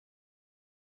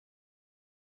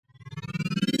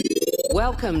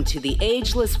Welcome to the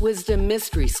Ageless Wisdom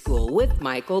Mystery School with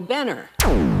Michael Benner.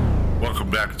 Welcome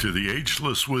back to the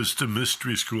Ageless Wisdom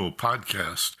Mystery School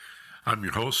podcast. I'm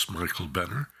your host, Michael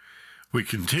Benner. We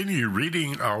continue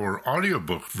reading our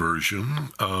audiobook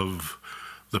version of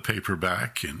the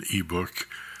paperback and ebook,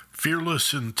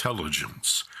 Fearless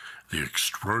Intelligence, The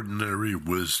Extraordinary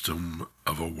Wisdom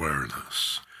of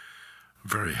Awareness.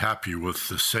 Very happy with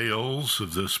the sales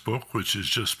of this book, which has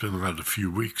just been out a few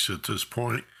weeks at this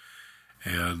point.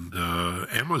 And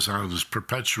Amazon is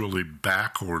perpetually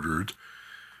back-ordered.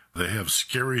 They have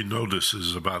scary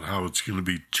notices about how it's going to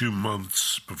be 2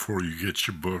 months before you get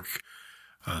your book.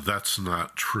 That's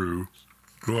not true.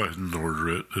 Go ahead and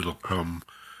order it. It'll come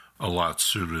a lot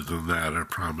sooner than that, I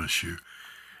promise you.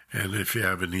 And if you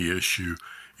have any issue,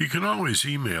 you can always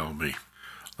email me.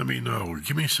 Let me know.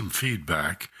 Give me some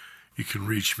feedback. You can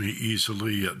reach me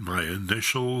easily at my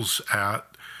initials at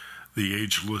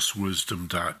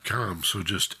theagelesswisdom.com. So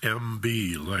just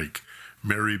MB, like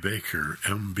Mary Baker,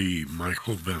 MB,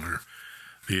 Michael Benner.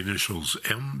 The initials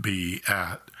MB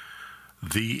at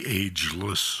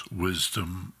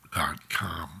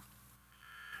theagelesswisdom.com.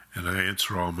 And I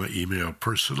answer all my email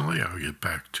personally. I'll get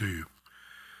back to you.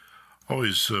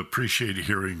 Always appreciate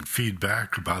hearing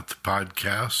feedback about the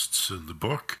podcasts and the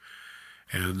book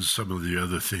and some of the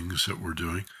other things that we're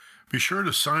doing. Be sure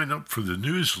to sign up for the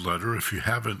newsletter if you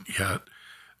haven't yet.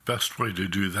 Best way to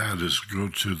do that is go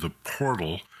to the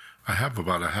portal. I have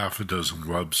about a half a dozen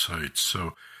websites,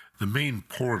 so the main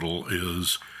portal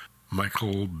is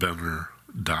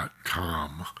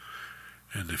michaelbenner.com.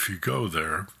 And if you go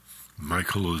there,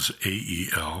 Michael is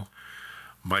A-E-L,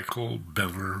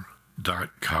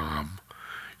 michaelbenner.com,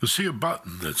 you'll see a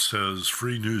button that says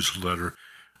free newsletter.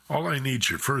 All I need is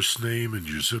your first name and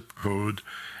your zip code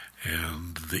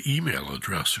and the email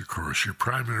address, of course, your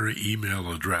primary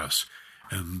email address,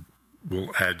 and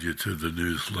we'll add you to the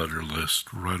newsletter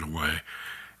list right away,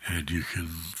 and you can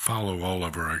follow all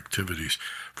of our activities.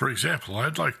 For example,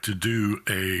 I'd like to do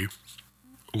a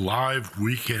live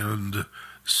weekend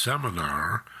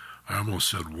seminar. I almost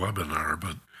said webinar,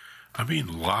 but I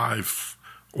mean live,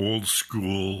 old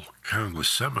school kind of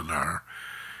seminar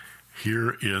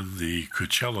here in the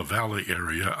Coachella Valley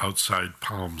area outside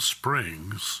Palm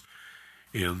Springs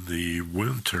in the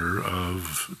winter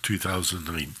of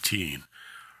 2019.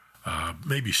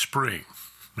 Maybe spring,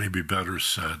 maybe better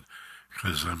said,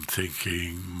 because I'm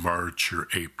thinking March or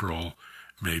April,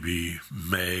 maybe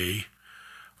May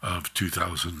of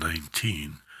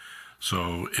 2019.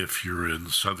 So if you're in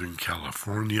Southern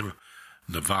California,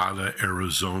 Nevada,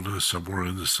 Arizona, somewhere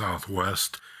in the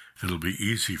Southwest, it'll be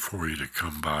easy for you to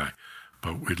come by.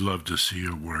 But we'd love to see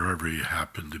you wherever you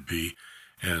happen to be.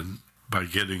 And by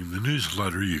getting the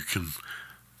newsletter, you can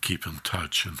keep in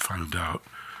touch and find out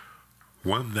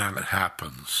when that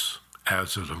happens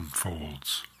as it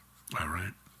unfolds. All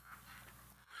right?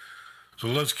 So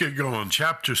let's get going.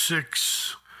 Chapter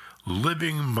 6,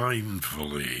 Living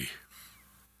Mindfully.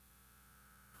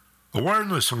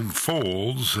 Awareness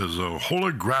unfolds as a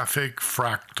holographic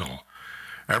fractal.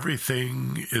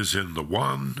 Everything is in the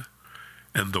one,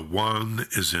 and the one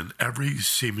is in every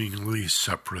seemingly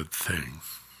separate thing.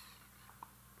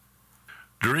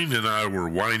 Doreen and I were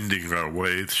winding our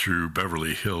way through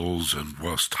Beverly Hills and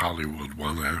West Hollywood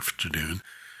one afternoon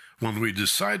when we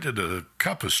decided a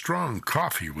cup of strong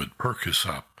coffee would perk us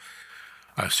up.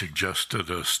 I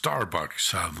suggested a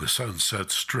Starbucks on the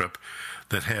Sunset Strip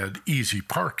that had easy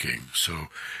parking, so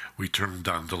we turned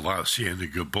onto La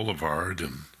Cienega Boulevard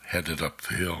and headed up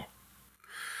the hill.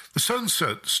 The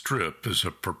Sunset Strip is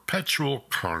a perpetual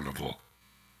carnival.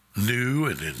 New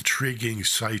and intriguing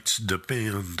sights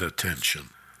demand attention.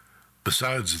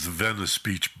 Besides the Venice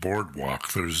Beach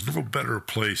Boardwalk, there's no better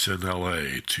place in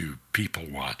L.A. to people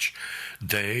watch.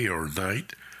 Day or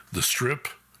night, the Strip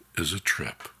is a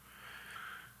trip.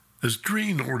 As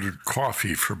Doreen ordered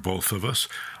coffee for both of us,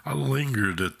 I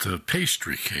lingered at the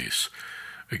pastry case.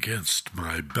 Against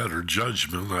my better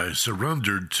judgment, I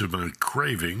surrendered to my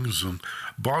cravings and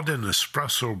bought an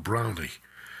espresso brownie.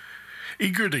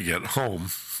 Eager to get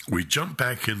home, we jumped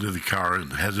back into the car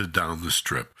and headed down the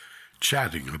Strip,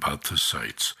 chatting about the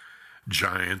sights.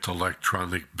 Giant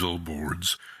electronic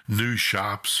billboards, new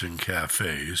shops and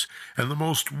cafes, and the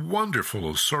most wonderful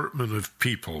assortment of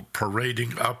people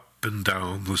parading up and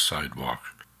down the sidewalk.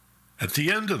 At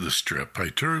the end of the Strip, I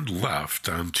turned left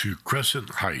onto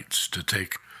Crescent Heights to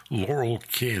take Laurel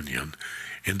Canyon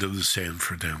into the San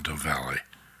Fernando Valley.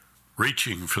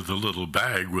 Reaching for the little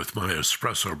bag with my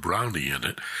espresso brownie in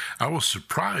it, I was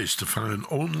surprised to find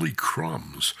only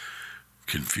crumbs.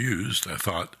 Confused, I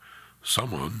thought,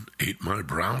 someone ate my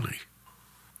brownie.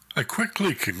 I I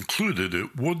quickly concluded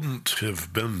it wouldn't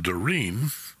have been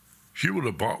Doreen. She would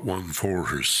have bought one for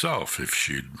herself if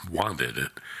she'd wanted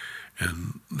it,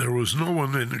 and there was no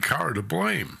one in the car to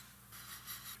blame.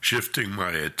 Shifting my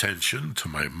attention to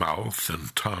my mouth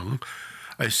and tongue,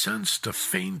 I sensed a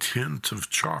faint hint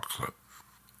of chocolate.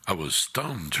 I was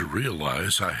stunned to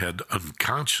realize I had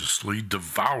unconsciously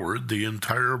devoured the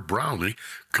entire brownie,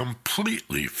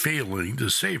 completely failing to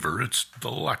savor its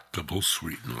delectable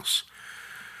sweetness.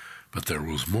 But there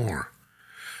was more.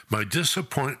 My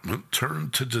disappointment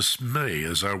turned to dismay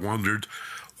as I wondered,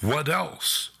 what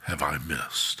else have I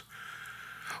missed?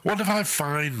 What if I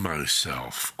find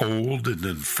myself old and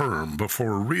infirm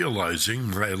before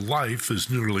realizing my life is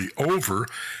nearly over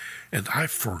and I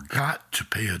forgot to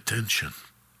pay attention?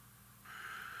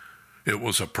 It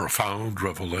was a profound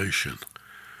revelation.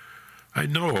 I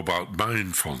know about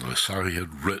mindfulness. I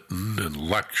had written and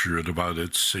lectured about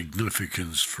its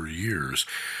significance for years.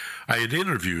 I had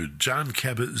interviewed Jon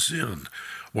Kabat-Zinn,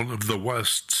 one of the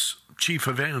West's chief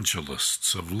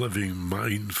evangelists of living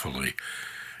mindfully.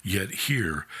 Yet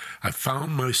here I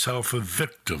found myself a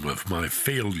victim of my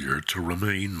failure to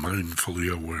remain mindfully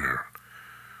aware.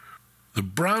 The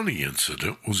brownie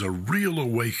incident was a real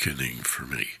awakening for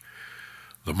me.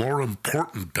 The more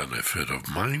important benefit of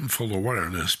mindful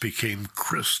awareness became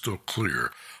crystal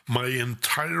clear. My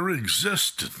entire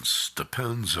existence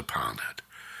depends upon it.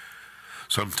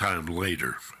 Sometime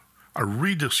later, I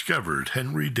rediscovered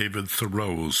Henry David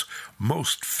Thoreau's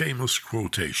most famous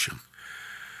quotation.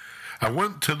 I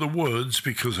went to the woods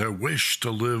because I wished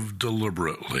to live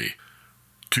deliberately,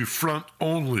 to front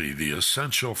only the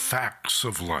essential facts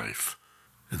of life,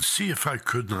 and see if I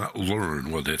could not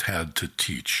learn what it had to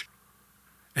teach,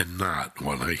 and not,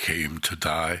 when I came to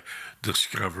die,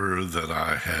 discover that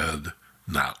I had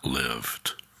not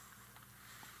lived.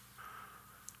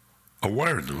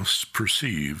 Awareness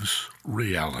perceives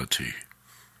reality.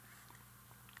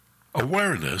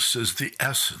 Awareness is the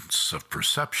essence of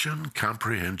perception,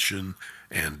 comprehension,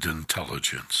 and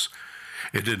intelligence.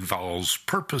 It involves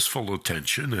purposeful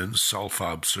attention and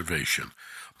self-observation,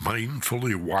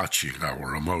 mindfully watching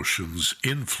our emotions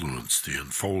influence the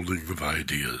unfolding of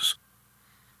ideas.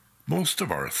 Most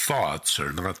of our thoughts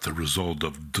are not the result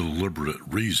of deliberate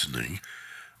reasoning.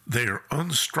 They are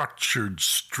unstructured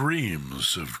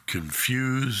streams of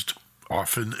confused,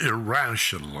 often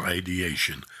irrational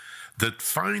ideation that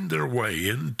find their way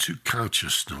into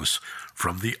consciousness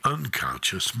from the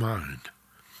unconscious mind.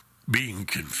 Being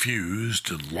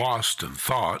confused and lost in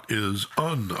thought is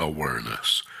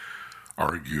unawareness.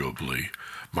 Arguably,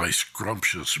 my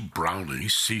scrumptious brownie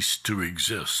ceased to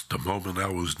exist the moment I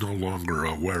was no longer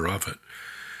aware of it.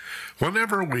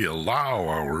 Whenever we allow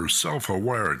our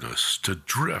self-awareness to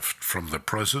drift from the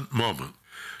present moment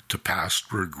to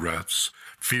past regrets,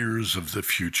 fears of the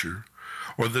future,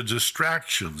 or the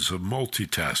distractions of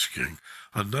multitasking,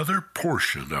 another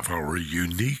portion of our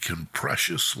unique and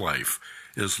precious life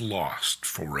is lost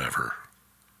forever.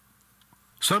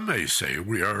 Some may say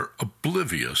we are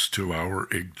oblivious to our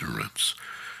ignorance.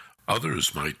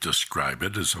 Others might describe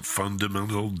it as a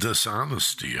fundamental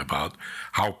dishonesty about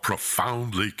how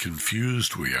profoundly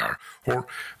confused we are, or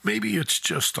maybe it's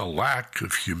just a lack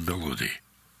of humility.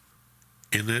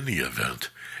 In any event,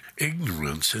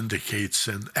 ignorance indicates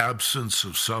an absence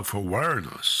of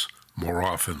self-awareness more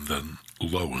often than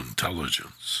low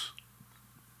intelligence.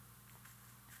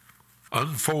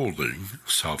 Unfolding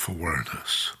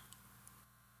self-awareness.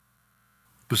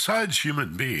 Besides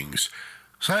human beings,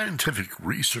 scientific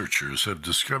researchers have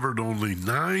discovered only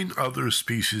 9 other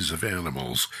species of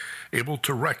animals able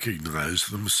to recognize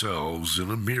themselves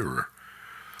in a mirror.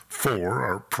 4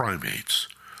 are primates: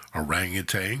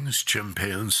 orangutans,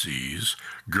 chimpanzees,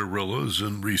 gorillas,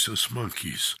 and rhesus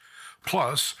monkeys,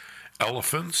 plus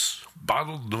elephants,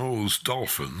 bottlenose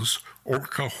dolphins,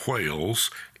 orca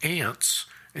whales, ants,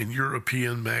 and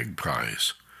European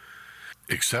magpies.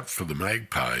 Except for the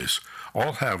magpies,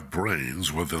 all have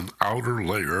brains with an outer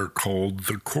layer called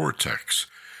the cortex,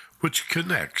 which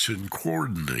connects and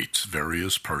coordinates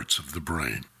various parts of the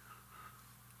brain.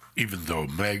 Even though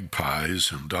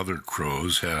magpies and other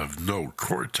crows have no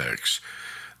cortex,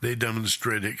 they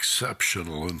demonstrate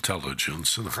exceptional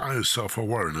intelligence and high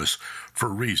self-awareness for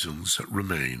reasons that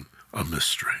remain a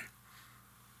mystery.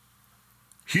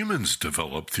 Humans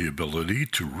develop the ability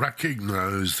to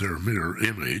recognize their mirror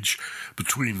image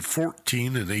between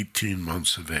 14 and 18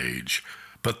 months of age,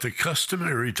 but the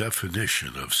customary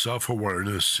definition of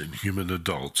self-awareness in human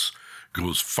adults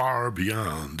goes far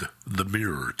beyond the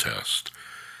mirror test.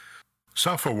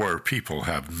 Self-aware people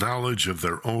have knowledge of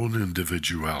their own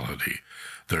individuality,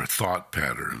 their thought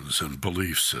patterns and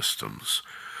belief systems,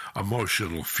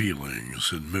 emotional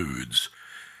feelings and moods,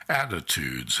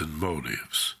 attitudes and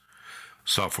motives.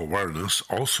 Self-awareness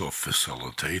also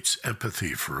facilitates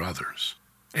empathy for others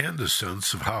and a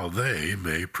sense of how they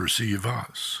may perceive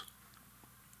us.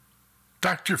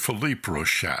 Dr. Philippe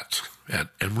Rochette at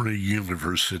Emory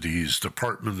University's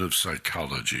Department of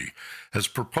Psychology has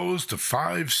proposed a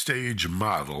 5-stage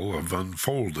model of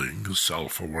unfolding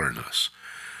self-awareness.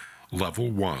 Level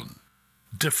 1.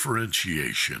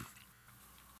 Differentiation.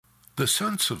 The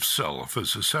sense of self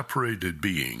as a separated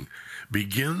being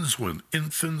begins when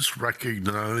infants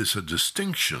recognize a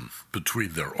distinction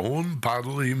between their own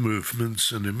bodily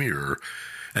movements in a mirror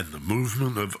and the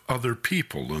movement of other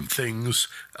people and things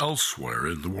elsewhere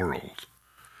in the world.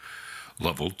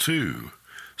 Level 2.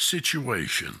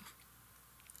 Situation.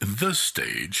 In this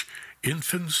stage,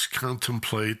 infants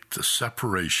contemplate the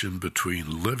separation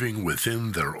between living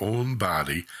within their own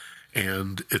body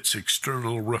and its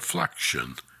external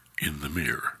reflection in the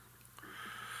mirror.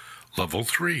 Level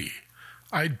 3.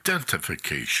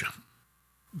 Identification.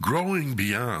 Growing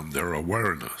beyond their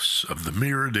awareness of the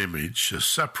mirrored image as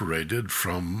separated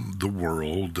from the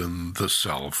world and the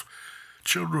self,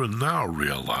 children now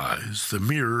realize the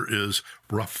mirror is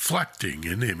reflecting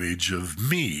an image of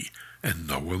me and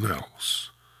no one else.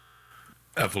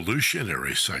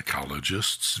 Evolutionary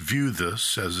psychologists view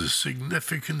this as a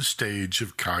significant stage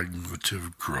of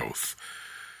cognitive growth.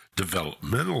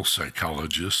 Developmental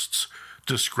psychologists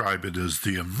describe it as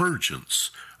the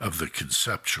emergence of the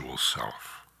conceptual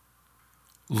self.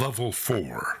 Level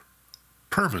 4.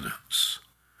 Permanence.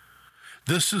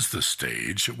 This is the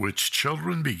stage at which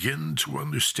children begin to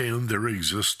understand their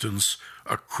existence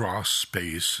across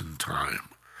space and time.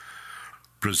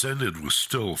 Presented with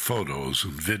still photos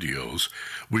and videos,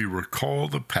 we recall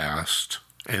the past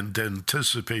and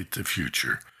anticipate the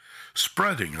future,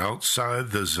 spreading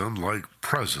outside the Zen-like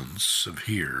presence of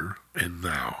here and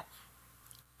now.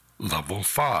 Level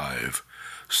 5.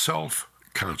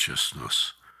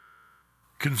 Self-consciousness.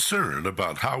 Concern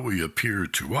about how we appear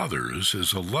to others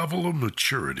is a level of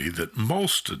maturity that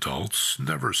most adults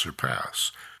never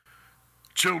surpass.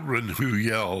 Children who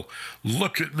yell,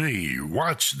 "Look at me,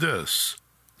 watch this,"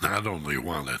 not only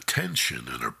want attention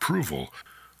and approval,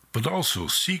 but also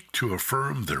seek to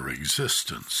affirm their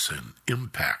existence and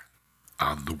impact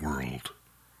on the world.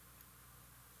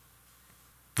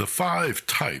 The 5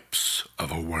 types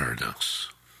of awareness.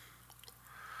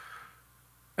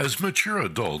 As mature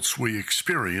adults, we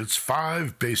experience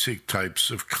 5 basic types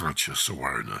of conscious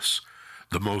awareness.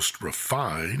 The most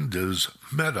refined is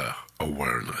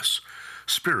meta-awareness,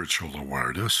 spiritual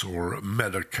awareness, or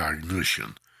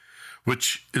metacognition,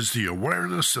 which is the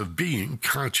awareness of being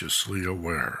consciously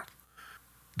aware.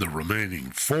 The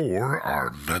remaining 4 are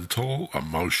mental,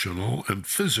 emotional, and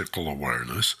physical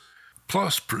awareness,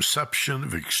 plus perception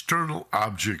of external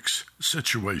objects,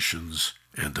 situations,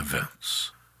 and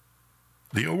events.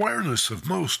 The awareness of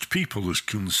most people is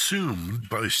consumed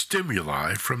by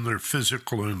stimuli from their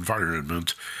physical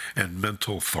environment and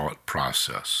mental thought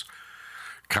process.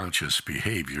 Conscious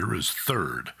behavior is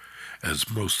third, as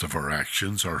most of our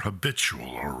actions are habitual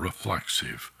or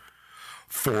reflexive.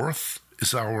 Fourth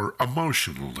is our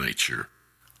emotional nature.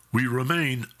 We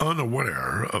remain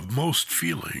unaware of most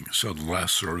feelings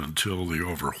unless or until they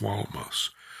overwhelm us,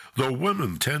 though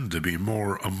women tend to be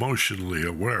more emotionally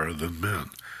aware than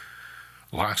men.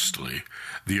 Lastly,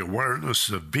 the awareness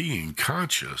of being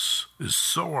conscious is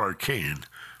so arcane,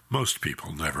 most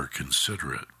people never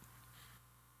consider it.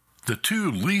 The 2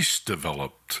 least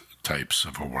developed types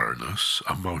of awareness,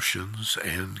 emotions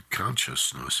and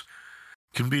consciousness,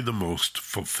 can be the most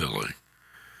fulfilling.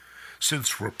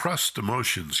 Since repressed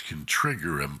emotions can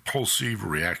trigger impulsive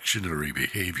reactionary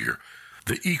behavior,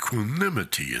 the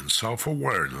equanimity in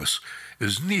self-awareness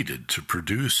is needed to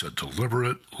produce a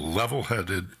deliberate,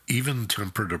 level-headed,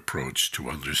 even-tempered approach to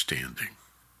understanding.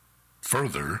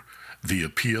 Further, the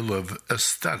appeal of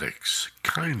aesthetics,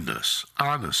 kindness,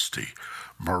 honesty,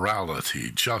 morality,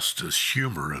 justice,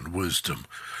 humor, and wisdom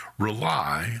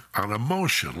rely on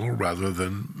emotional rather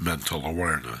than mental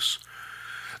awareness.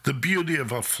 The beauty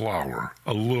of a flower,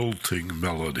 a lilting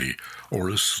melody, or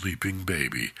a sleeping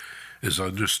baby is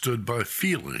understood by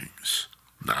feelings,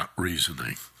 not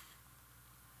reasoning.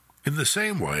 In the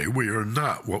same way, we are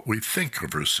not what we think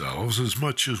of ourselves as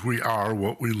much as we are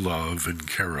what we love and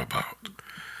care about.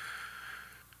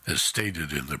 As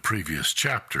stated in the previous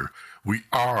chapter, we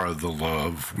are the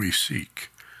love we seek.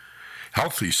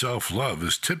 Healthy self-love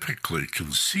is typically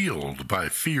concealed by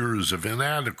fears of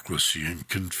inadequacy and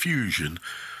confusion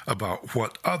about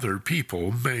what other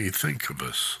people may think of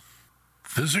us.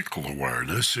 Physical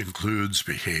awareness includes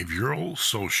behavioral,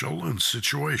 social, and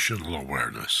situational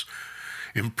awareness.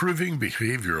 Improving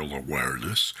behavioral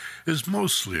awareness is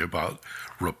mostly about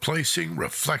replacing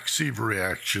reflexive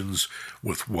reactions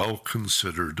with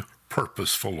well-considered,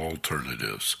 purposeful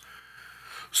alternatives.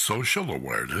 Social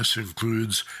awareness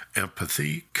includes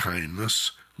empathy,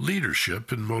 kindness,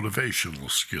 leadership, and motivational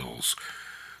skills.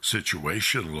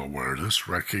 Situational awareness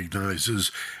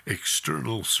recognizes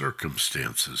external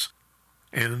circumstances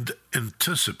and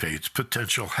anticipates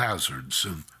potential hazards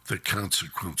and the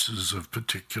consequences of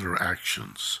particular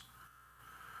actions.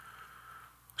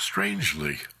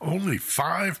 Strangely, only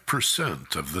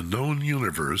 5% of the known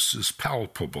universe is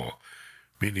palpable,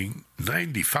 meaning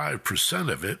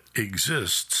 95% of it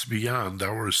exists beyond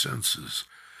our senses.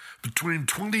 Between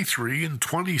 23 and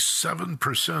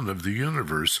 27% of the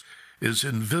universe is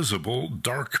invisible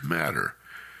dark matter.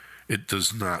 It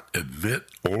does not emit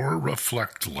or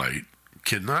reflect light,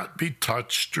 cannot be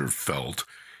touched or felt,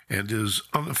 and is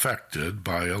unaffected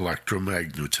by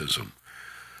electromagnetism.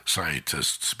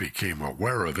 Scientists became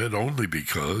aware of it only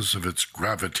because of its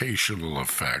gravitational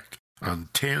effect on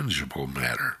tangible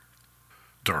matter.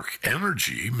 Dark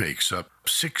energy makes up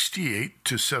 68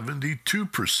 to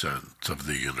 72% of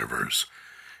the universe.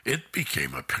 It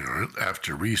became apparent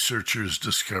after researchers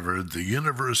discovered the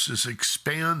universe is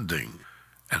expanding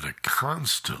at a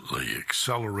constantly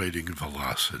accelerating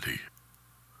velocity.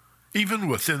 Even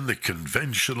within the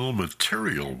conventional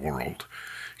material world,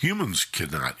 humans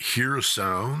cannot hear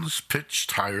sounds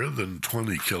pitched higher than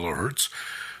 20 kilohertz,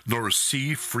 nor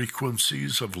see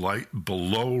frequencies of light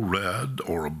below red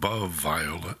or above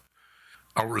violet.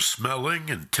 Our smelling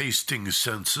and tasting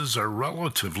senses are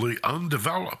relatively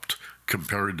undeveloped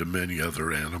compared to many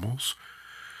other animals.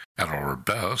 At our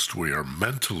best, we are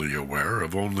mentally aware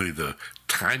of only the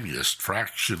tiniest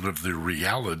fraction of the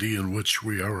reality in which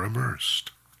we are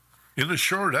immersed. In a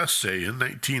short essay in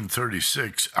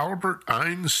 1936, Albert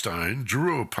Einstein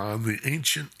drew upon the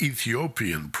ancient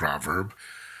Ethiopian proverb,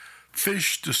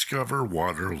 "Fish discover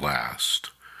water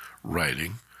last,"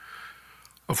 writing,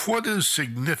 "Of what is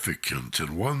significant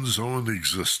in one's own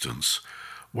existence,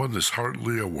 one is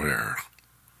hardly aware,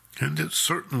 and it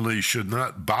certainly should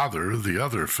not bother the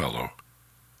other fellow.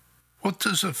 What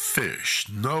does a fish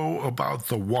know about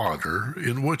the water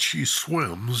in which he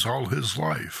swims all his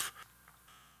life?"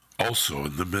 Also,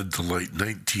 in the mid to late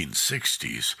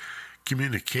 1960s,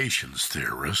 communications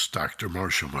theorist Dr.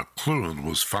 Marshall McLuhan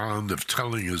was fond of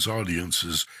telling his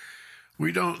audiences,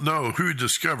 "We don't know who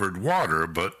discovered water,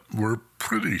 but we're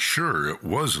pretty sure it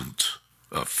wasn't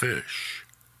a fish."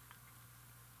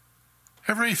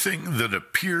 Everything that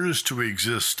appears to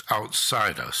exist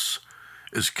outside us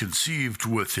is conceived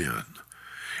within,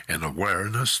 an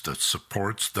awareness that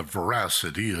supports the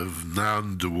veracity of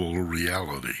non-dual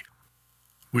reality.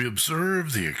 We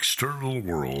observe the external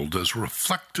world as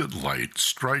reflected light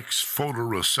strikes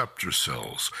photoreceptor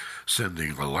cells,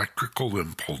 sending electrical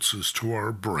impulses to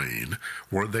our brain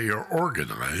where they are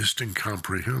organized and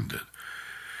comprehended.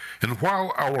 And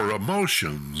while our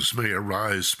emotions may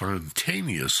arise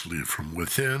spontaneously from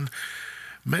within,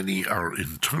 many are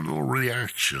internal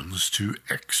reactions to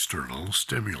external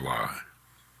stimuli.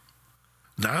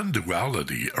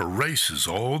 Non-duality erases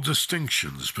all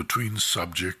distinctions between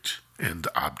subject and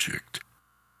object.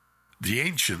 The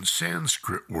ancient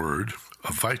Sanskrit word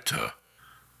avaita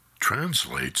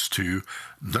translates to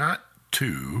not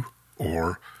to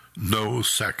or no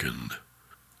second.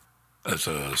 As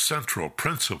a central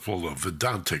principle of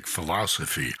Vedantic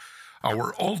philosophy,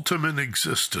 our ultimate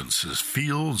existence as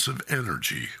fields of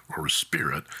energy or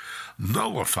spirit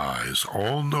nullifies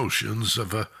all notions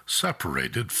of a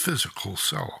separated physical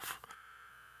self.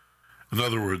 In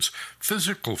other words,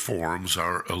 physical forms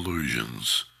are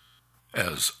illusions.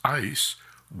 As ice,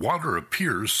 water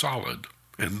appears solid,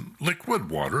 and liquid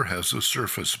water has a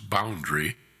surface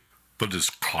boundary, but as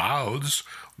clouds,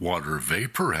 water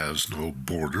vapor has no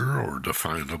border or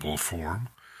definable form.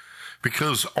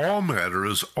 Because all matter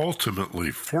is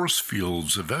ultimately force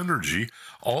fields of energy,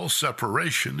 all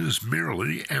separation is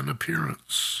merely an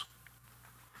appearance.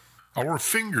 Our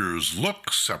fingers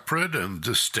look separate and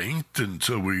distinct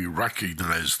until we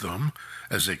recognize them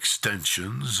as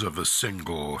extensions of a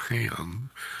single hand.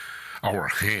 Our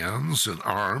hands and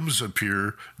arms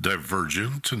appear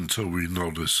divergent until we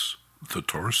notice the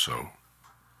torso.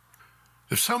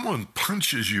 If someone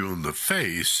punches you in the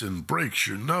face and breaks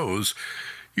your nose,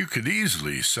 you could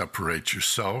easily separate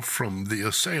yourself from the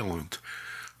assailant,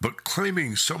 but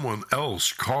claiming someone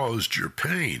else caused your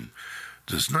pain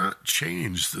does not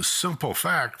change the simple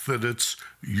fact that it's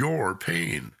your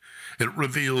pain. It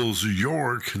reveals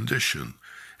your condition,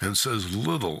 and says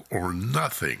little or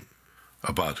nothing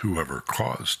about whoever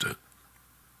caused it.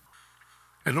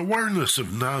 An awareness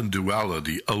of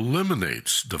non-duality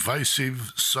eliminates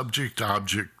divisive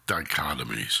subject-object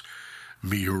dichotomies,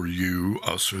 me or you,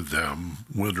 us or them,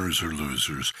 winners or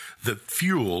losers, that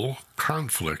fuel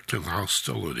conflict and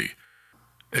hostility.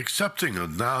 Accepting a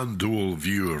non-dual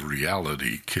view of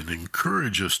reality can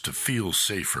encourage us to feel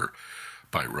safer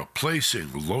by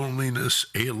replacing loneliness,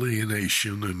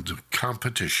 alienation, and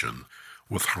competition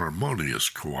with harmonious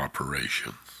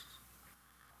cooperation.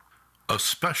 A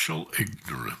special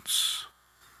ignorance.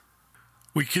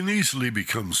 We can easily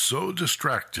become so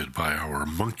distracted by our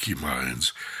monkey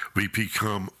minds, we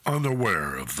become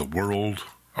unaware of the world,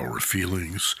 our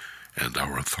feelings, and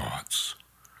our thoughts.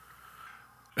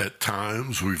 At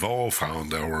times, we've all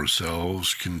found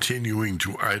ourselves continuing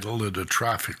to idle at a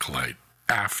traffic light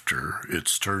after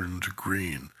it's turned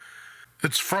green.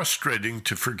 It's frustrating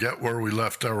to forget where we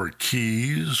left our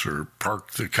keys or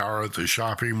parked the car at the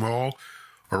shopping mall,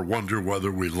 or wonder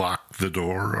whether we locked the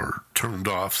door or turned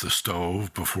off the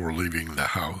stove before leaving the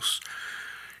house.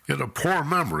 Yet a poor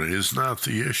memory is not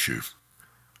the issue,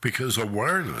 because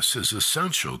awareness is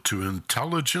essential to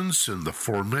intelligence and the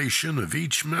formation of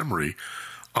each memory.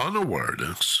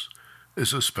 Unawareness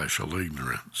is a special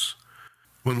ignorance.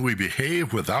 When we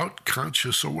behave without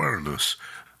conscious awareness,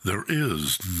 there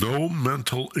is no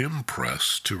mental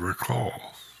impress to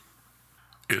recall.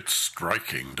 It's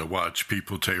striking to watch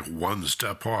people take one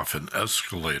step off an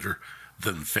escalator,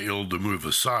 then fail to move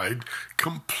aside,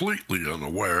 completely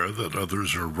unaware that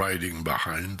others are riding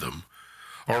behind them,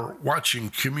 or watching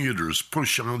commuters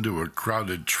push onto a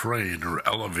crowded train or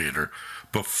elevator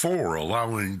before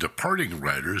allowing departing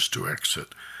riders to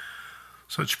exit.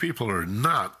 Such people are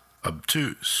not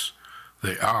obtuse.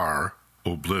 They are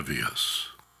oblivious.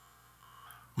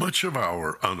 Much of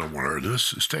our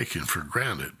unawareness is taken for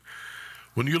granted.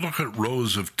 When you look at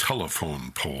rows of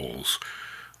telephone poles,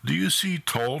 do you see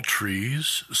tall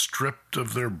trees stripped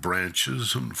of their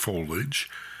branches and foliage?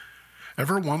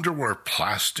 Ever wonder where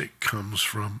plastic comes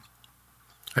from?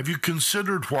 Have you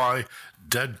considered why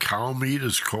dead cow meat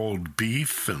is called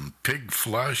beef and pig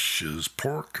flesh is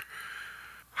pork?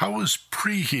 How is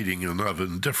preheating an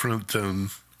oven different than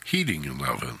heating an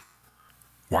oven?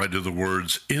 Why do the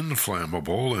words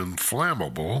inflammable and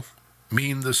flammable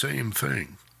mean the same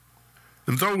thing?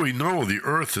 And though we know the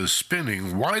earth is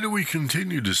spinning, why do we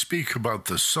continue to speak about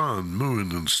the sun,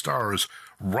 moon, and stars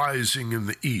rising in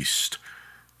the east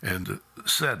and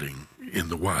setting in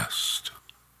the west?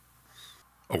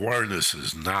 Awareness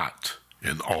is not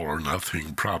an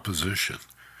all-or-nothing proposition.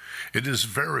 It is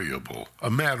variable, a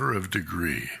matter of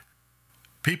degree.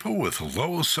 People with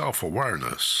low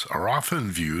self-awareness are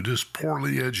often viewed as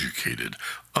poorly educated,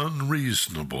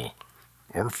 unreasonable,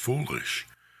 or foolish.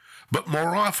 But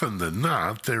more often than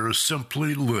not, they are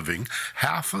simply living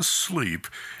half asleep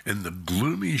in the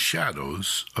gloomy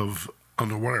shadows of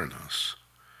unawareness.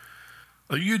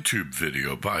 A YouTube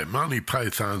video by Monty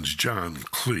Python's John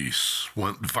Cleese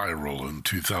went viral in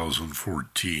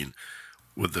 2014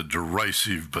 with a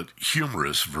derisive but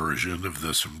humorous version of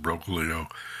this imbroglio.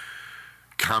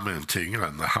 Commenting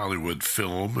on the Hollywood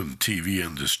film and TV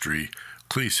industry,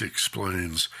 Cleese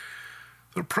explains,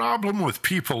 "The problem with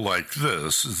people like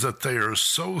this is that they are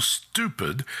so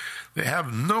stupid, they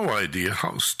have no idea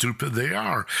how stupid they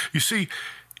are. You see,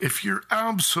 if you're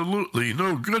absolutely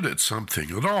no good at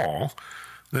something at all,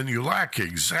 then you lack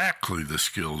exactly the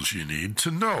skills you need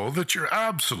to know that you're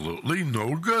absolutely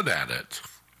no good at it."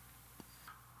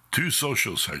 Two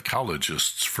social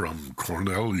psychologists from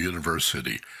Cornell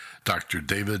University, Dr.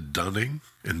 David Dunning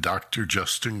and Dr.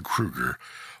 Justin Kruger,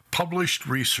 published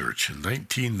research in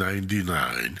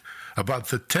 1999 about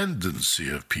the tendency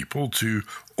of people to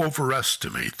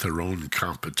overestimate their own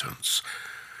competence.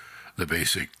 The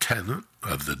basic tenet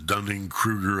of the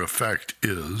Dunning-Kruger effect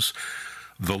is,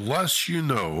 the less you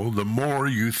know, the more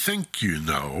you think you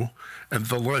know, and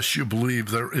the less you believe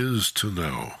there is to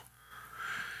know.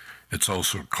 It's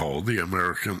also called the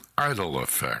American Idol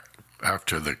effect,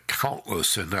 after the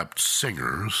countless inept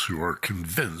singers who are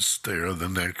convinced they are the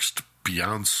next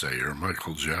Beyoncé or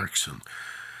Michael Jackson.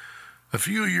 A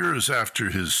few years after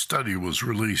his study was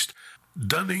released,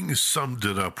 Dunning summed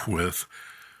it up with,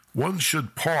 "One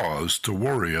should pause to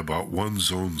worry about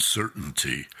one's own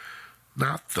certainty,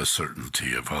 not the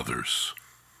certainty of others."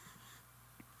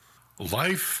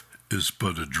 Life is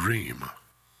but a dream.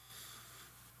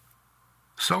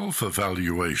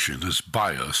 Self-evaluation is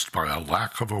biased by a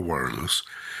lack of awareness,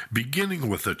 beginning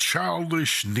with a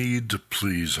childish need to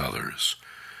please others.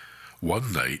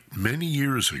 One night, many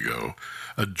years ago,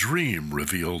 a dream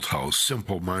revealed how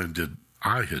simple-minded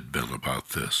I had been about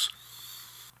this.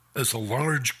 As a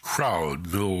large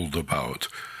crowd milled about,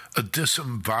 a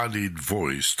disembodied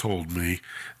voice told me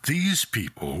these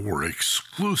people were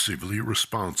exclusively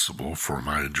responsible for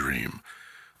my dream,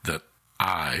 that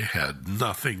I had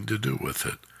nothing to do with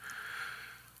it.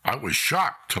 I was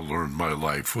shocked to learn my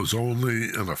life was only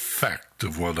an effect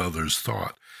of what others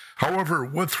thought. However,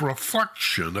 with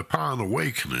reflection upon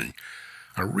awakening,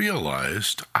 I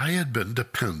realized I had been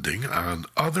depending on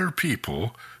other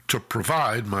people to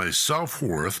provide my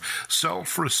self-worth,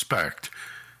 self-respect,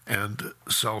 and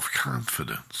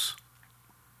self-confidence.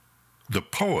 The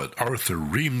poet Arthur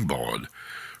Rimbaud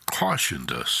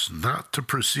cautioned us not to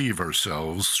perceive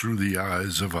ourselves through the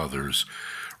eyes of others,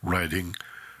 writing,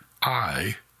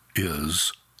 "I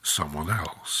is someone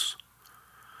else."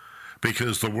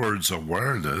 Because the words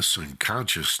awareness and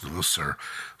consciousness are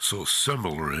so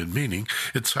similar in meaning,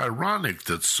 it's ironic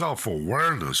that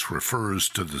self-awareness refers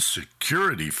to the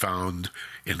security found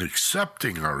in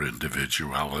accepting our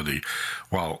individuality,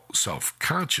 while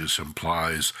self-conscious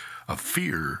implies a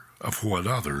fear of what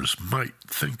others might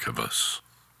think of us.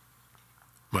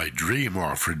 My dream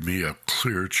offered me a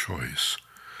clear choice.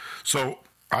 So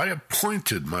I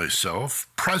appointed myself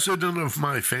president of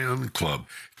my fan club,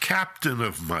 captain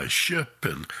of my ship,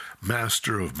 and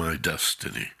master of my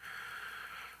destiny.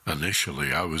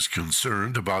 Initially, I was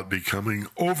concerned about becoming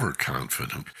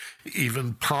overconfident,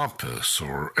 even pompous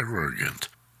or arrogant.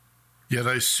 Yet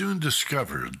I soon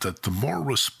discovered that the more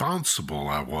responsible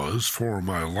I was for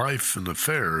my life and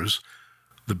affairs,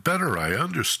 the better I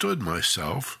understood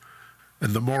myself,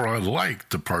 and the more I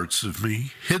liked the parts of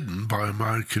me hidden by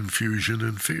my confusion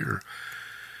and fear.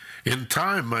 In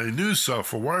time, my new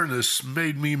self-awareness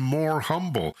made me more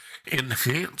humble,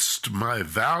 enhanced my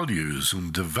values,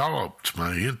 and developed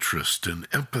my interest in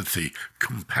empathy,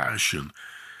 compassion,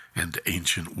 and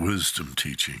ancient wisdom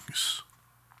teachings.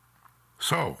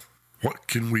 So, what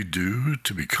can we do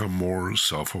to become more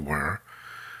self-aware?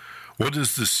 What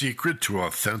is the secret to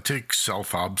authentic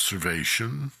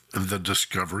self-observation and the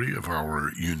discovery of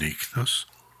our uniqueness?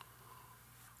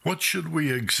 What should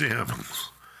we examine?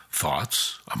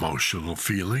 Thoughts, emotional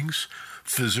feelings,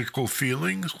 physical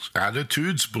feelings,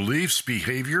 attitudes, beliefs,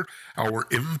 behavior, our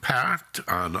impact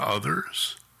on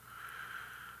others?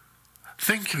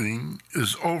 Thinking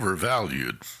is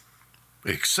overvalued.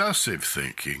 Excessive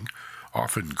thinking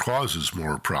often causes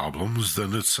more problems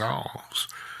than it solves.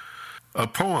 A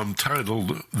poem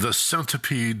titled The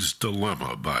Centipede's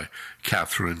Dilemma by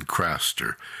Catherine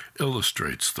Craster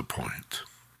illustrates the point.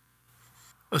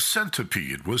 A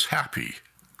centipede was happy,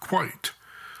 quite,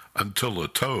 until a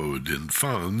toad in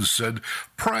fun said,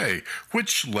 "Pray,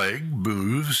 which leg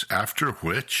moves after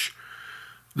which?"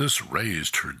 This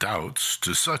raised her doubts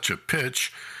to such a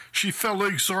pitch, she fell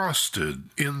exhausted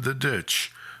in the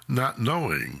ditch, not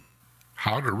knowing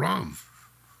how to run.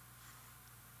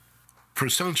 For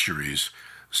centuries,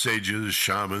 sages,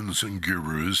 shamans, and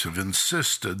gurus have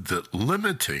insisted that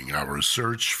limiting our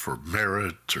search for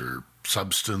merit or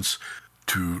substance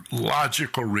to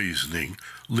logical reasoning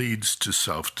leads to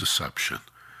self-deception.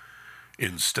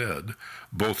 Instead,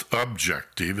 both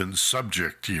objective and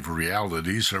subjective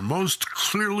realities are most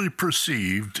clearly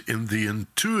perceived in the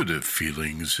intuitive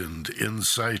feelings and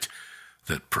insight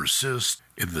that persist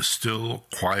in the still,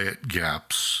 quiet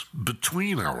gaps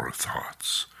between our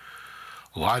thoughts.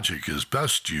 Logic is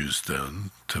best used,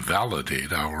 then, to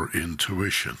validate our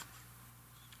intuition.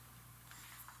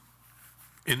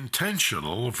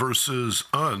 Intentional versus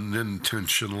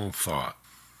unintentional thought.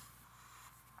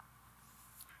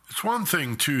 It's one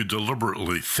thing to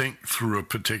deliberately think through a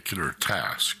particular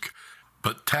task,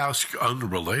 but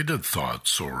task-unrelated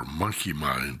thoughts, or monkey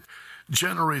mind,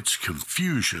 generates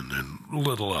confusion and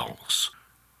little else.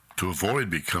 To avoid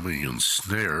becoming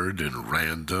ensnared in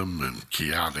random and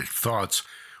chaotic thoughts,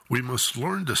 we must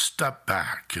learn to step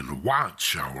back and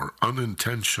watch our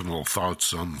unintentional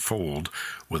thoughts unfold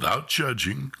without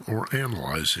judging or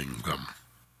analyzing them.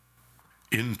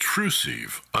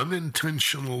 Intrusive,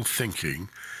 unintentional thinking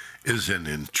is an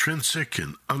intrinsic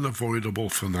and unavoidable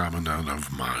phenomenon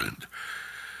of mind.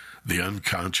 The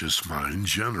unconscious mind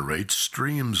generates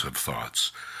streams of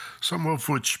thoughts, some of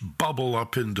which bubble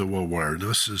up into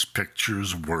awareness as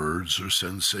pictures, words, or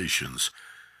sensations.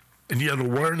 And yet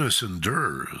awareness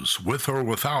endures, with or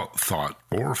without thought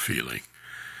or feeling.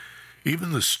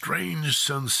 Even the strange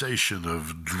sensation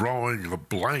of drawing a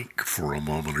blank for a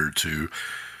moment or two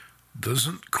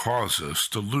doesn't cause us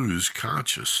to lose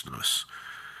consciousness.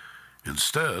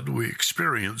 Instead, we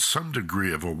experience some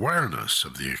degree of awareness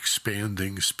of the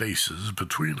expanding spaces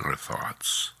between our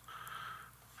thoughts.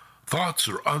 Thoughts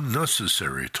are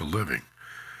unnecessary to living.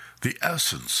 The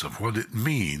essence of what it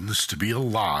means to be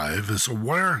alive is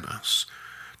awareness,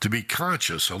 to be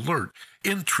conscious, alert,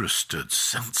 interested,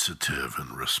 sensitive,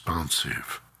 and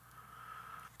responsive.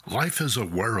 Life is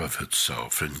aware of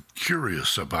itself and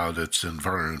curious about its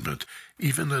environment,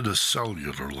 even at a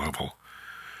cellular level.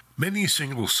 Many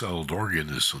single-celled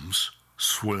organisms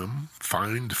swim,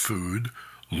 find food,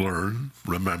 learn,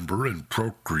 remember, and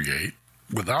procreate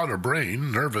without a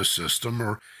brain, nervous system,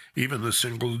 or even a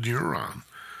single neuron.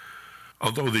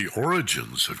 Although the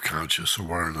origins of conscious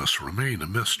awareness remain a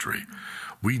mystery,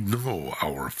 we know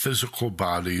our physical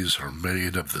bodies are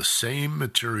made of the same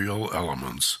material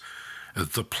elements as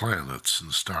the planets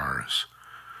and stars.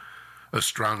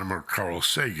 Astronomer Carl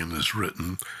Sagan has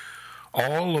written,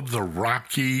 "All of the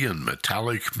rocky and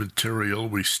metallic material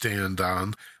we stand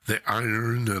on, the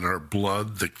iron in our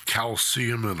blood, the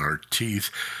calcium in our teeth,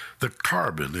 the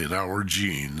carbon in our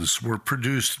genes, were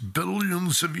produced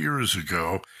billions of years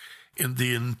ago in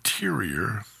the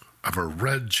interior of a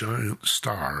red giant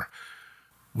star.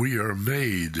 We are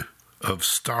made of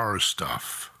star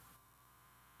stuff."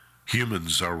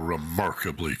 Humans are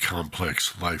remarkably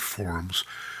complex life forms,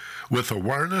 with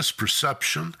awareness,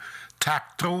 perception,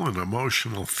 tactile and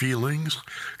emotional feelings,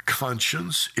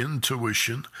 conscience,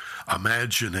 intuition,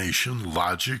 imagination,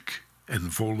 logic, and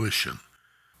volition.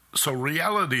 So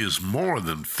reality is more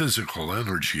than physical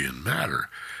energy and matter.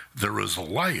 There is a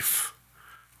life,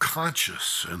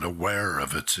 conscious and aware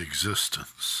of its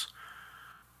existence.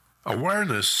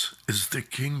 Awareness is the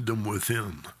kingdom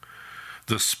within,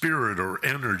 the spirit or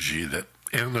energy that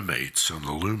animates and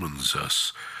illumines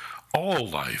us. All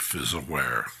life is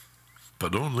aware,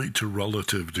 but only to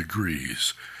relative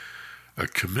degrees. A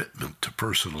commitment to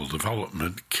personal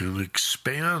development can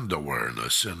expand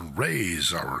awareness and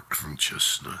raise our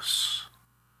consciousness.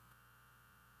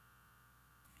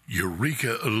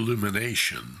 Eureka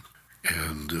illumination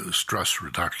and stress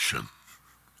reduction.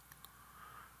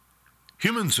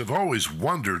 Humans have always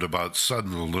wondered about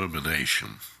sudden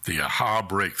illumination, the aha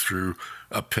breakthrough,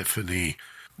 epiphany,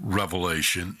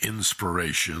 revelation,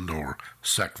 inspiration, or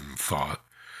second thought,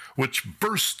 which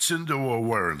bursts into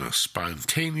awareness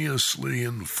spontaneously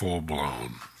and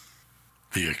full-blown.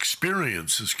 The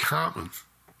experience is common,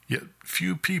 yet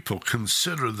few people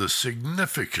consider the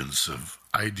significance of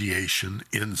ideation,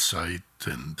 insight,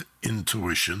 and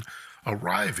intuition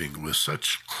arriving with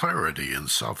such clarity and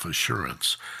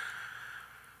self-assurance.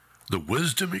 The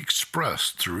wisdom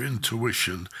expressed through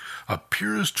intuition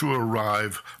appears to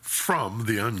arrive from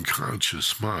the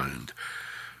unconscious mind,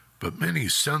 but many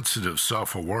sensitive,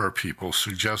 self-aware people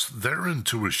suggest their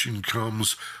intuition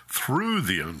comes through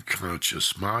the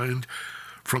unconscious mind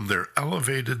from their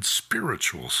elevated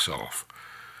spiritual self.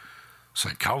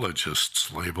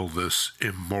 Psychologists label this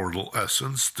immortal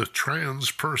essence the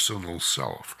transpersonal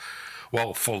self,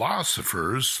 while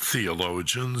philosophers,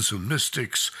 theologians, and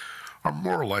mystics are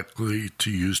more likely to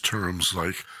use terms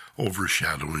like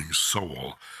overshadowing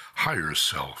soul, higher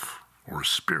self, or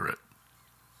spirit.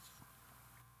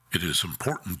 It is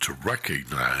important to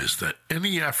recognize that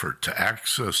any effort to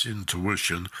access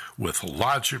intuition with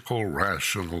logical,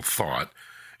 rational thought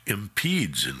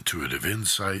impedes intuitive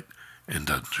insight and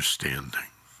understanding.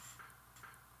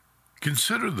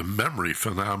 Consider the memory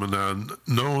phenomenon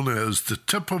known as the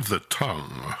tip of the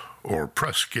tongue, or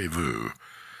presque-vu.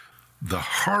 The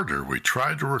harder we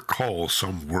try to recall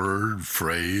some word,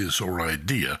 phrase, or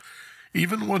idea,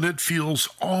 even when it feels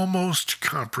almost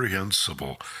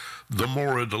comprehensible, the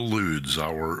more it eludes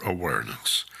our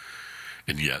awareness.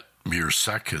 And yet, mere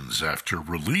seconds after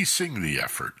releasing the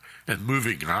effort and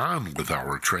moving on with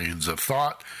our trains of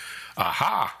thought,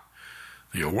 aha!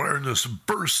 The awareness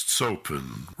bursts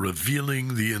open,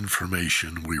 revealing the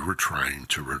information we were trying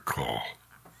to recall.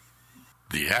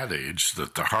 The adage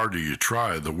that the harder you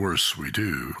try, the worse we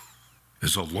do,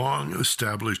 is a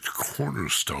long-established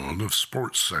cornerstone of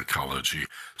sports psychology,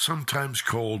 sometimes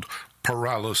called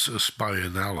paralysis by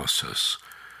analysis.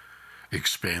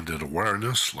 Expanded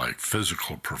awareness, like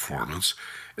physical performance,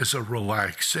 is a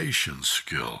relaxation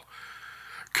skill.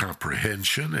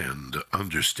 Comprehension and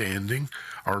understanding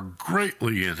are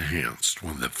greatly enhanced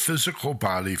when the physical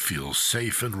body feels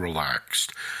safe and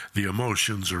relaxed, the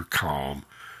emotions are calm,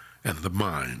 and the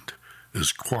mind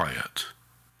is quiet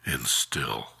and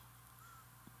still.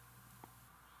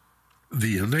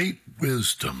 The innate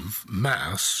wisdom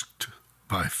masked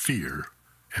by fear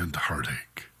and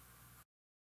heartache.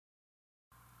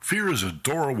 Fear is a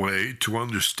doorway to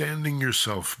understanding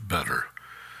yourself better.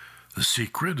 The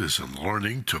secret is in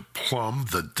learning to plumb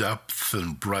the depth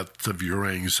and breadth of your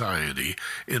anxiety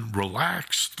in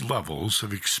relaxed levels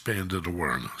of expanded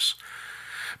awareness.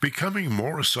 Becoming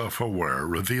more self-aware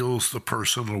reveals the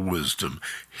personal wisdom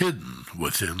hidden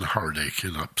within heartache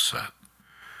and upset.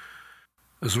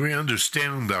 As we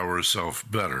understand ourselves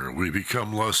better, we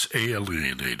become less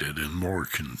alienated and more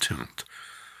content,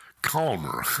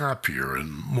 calmer, happier,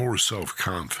 and more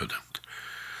self-confident.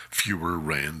 Fewer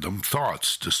random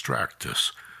thoughts distract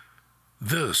us.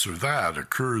 This or that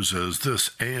occurs as this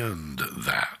and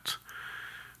that.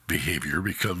 Behavior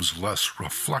becomes less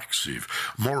reflexive,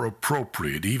 more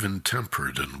appropriate,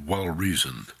 even-tempered, and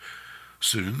well-reasoned.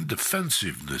 Soon,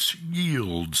 defensiveness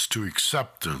yields to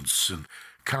acceptance, and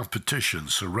competition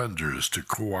surrenders to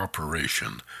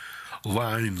cooperation.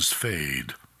 Lines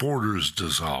fade, borders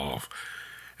dissolve,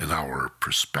 and our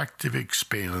perspective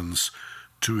expands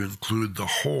to include the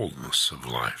wholeness of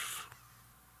life.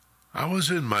 I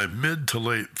was in my mid to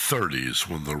late 30s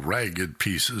when the ragged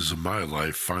pieces of my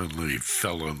life finally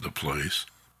fell into place.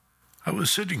 I was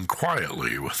sitting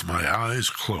quietly with my eyes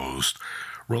closed,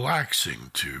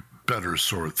 relaxing to better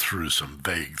sort through some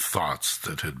vague thoughts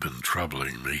that had been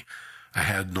troubling me. I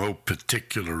had no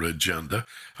particular agenda.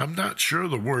 I'm not sure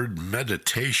the word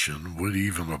meditation would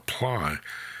even apply.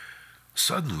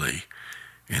 Suddenly,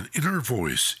 an inner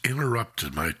voice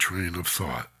interrupted my train of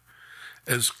thought.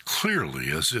 As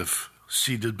clearly as if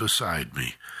seated beside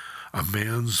me, a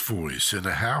man's voice in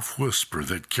a half-whisper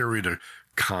that carried a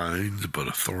kind but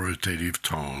authoritative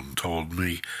tone told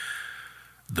me,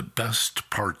 "The best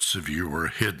parts of you are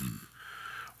hidden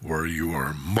where you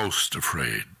are most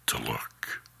afraid to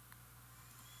look."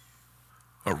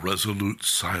 A resolute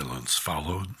silence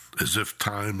followed, as if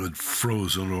time had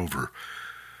frozen over.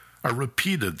 I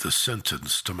repeated the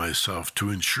sentence to myself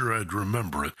to ensure I'd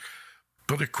remember it,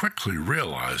 but I quickly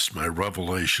realized my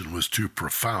revelation was too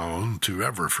profound to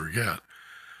ever forget.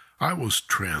 I was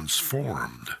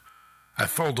transformed. I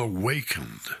felt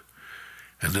awakened,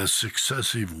 and as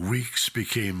successive weeks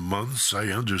became months, I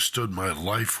understood my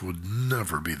life would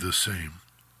never be the same.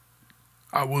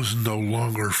 I was no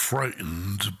longer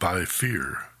frightened by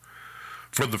fear.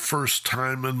 For the first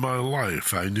time in my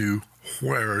life, I knew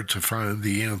where to find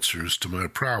the answers to my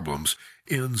problems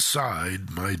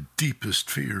inside my deepest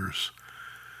fears.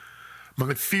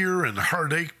 My fear and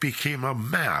heartache became a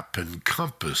map and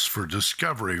compass for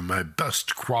discovering my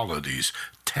best qualities,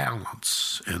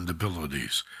 talents, and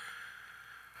abilities.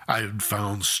 I had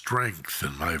found strength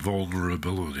in my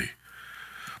vulnerability.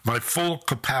 My full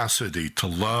capacity to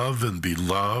love and be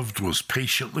loved was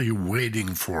patiently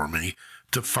waiting for me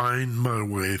to find my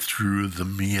way through the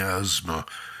miasma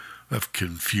of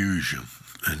confusion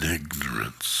and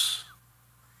ignorance.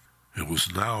 It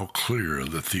was now clear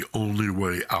that the only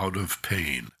way out of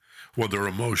pain, whether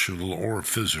emotional or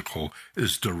physical,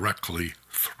 is directly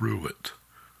through it.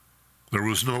 There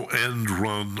was no end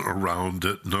run around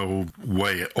it, no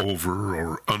way over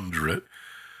or under it.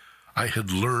 I had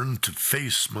learned to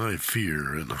face my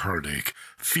fear and heartache,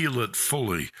 feel it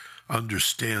fully,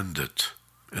 understand it,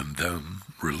 and then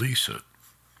release it.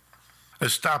 I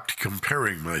stopped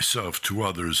comparing myself to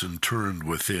others and turned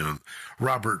within.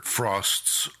 Robert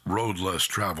Frost's Road Less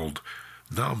Traveled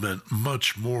now meant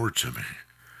much more to me.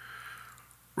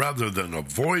 Rather than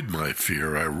avoid my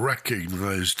fear, I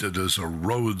recognized it as a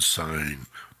road sign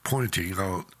pointing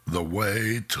out the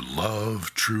way to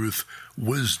love, truth,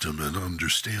 wisdom, and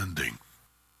understanding.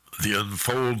 The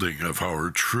unfolding of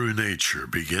our true nature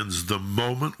begins the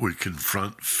moment we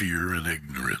confront fear and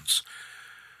ignorance.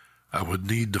 I would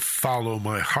need to follow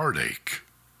my heartache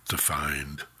to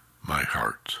find my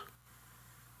heart.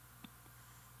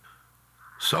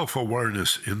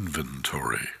 Self-awareness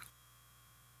inventory.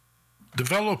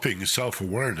 Developing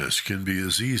self-awareness can be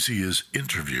as easy as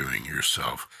interviewing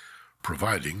yourself,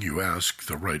 providing you ask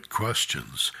the right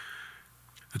questions.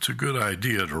 It's a good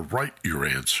idea to write your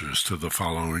answers to the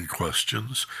following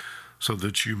questions so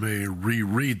that you may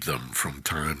reread them from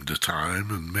time to time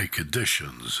and make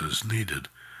additions as needed.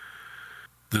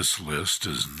 This list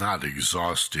is not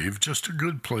exhaustive, just a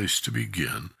good place to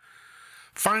begin.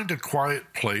 Find a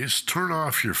quiet place, turn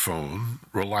off your phone,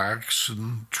 relax,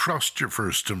 and trust your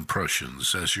first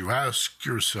impressions as you ask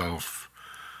yourself,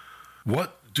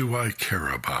 what do I care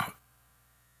about?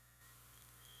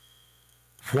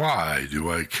 Why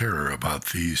do I care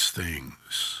about these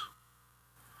things?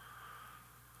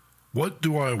 What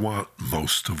do I want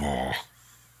most of all?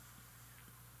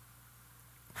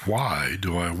 Why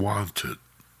do I want it?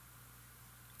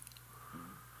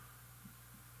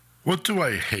 What do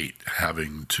I hate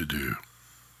having to do?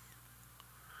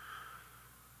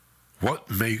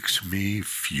 What makes me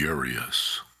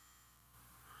furious?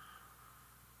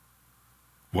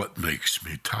 What makes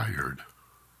me tired?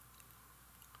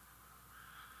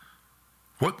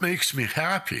 What makes me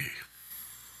happy?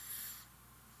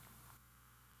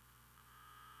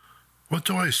 What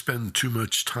do I spend too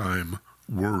much time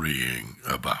worrying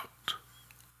about?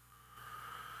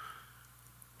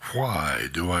 Why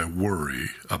do I worry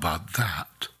about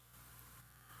that?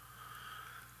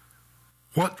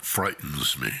 What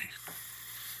frightens me?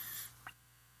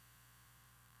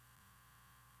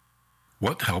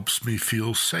 What helps me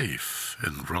feel safe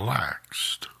and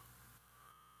relaxed?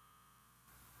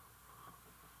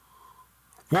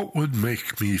 What would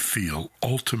make me feel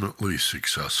ultimately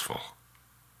successful?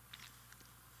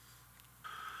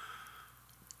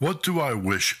 What do I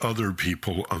wish other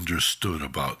people understood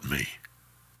about me?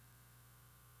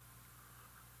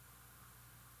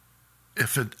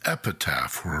 If an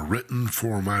epitaph were written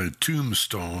for my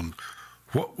tombstone,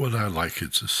 what would I like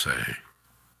it to say?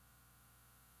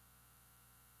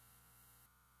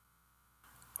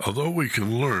 Although we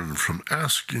can learn from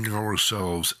asking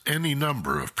ourselves any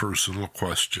number of personal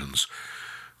questions,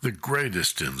 the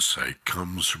greatest insight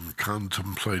comes from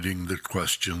contemplating the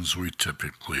questions we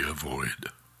typically avoid.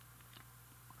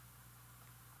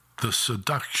 The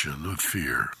seduction of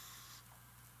fear.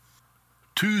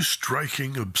 Two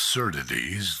striking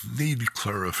absurdities need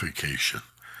clarification.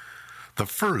 The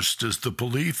first is the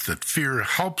belief that fear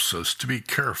helps us to be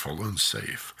careful and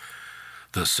safe.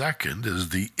 The second is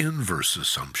the inverse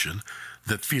assumption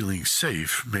that feeling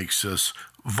safe makes us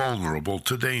vulnerable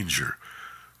to danger.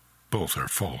 Both are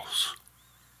false.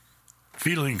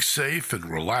 Feeling safe and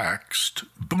relaxed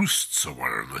boosts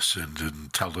awareness and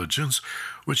intelligence,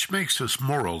 which makes us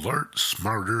more alert,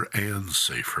 smarter, and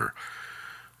safer.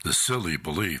 The silly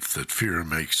belief that fear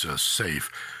makes us safe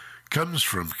comes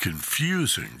from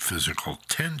confusing physical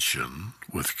tension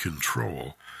with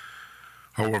control.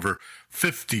 However,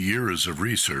 50 years of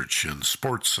research in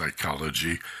sports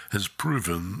psychology has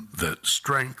proven that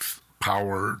strength,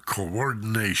 power,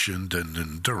 coordination, and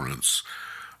endurance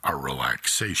are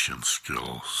relaxation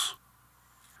skills.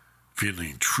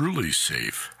 Feeling truly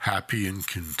safe, happy, and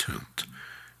content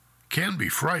can be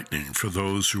frightening for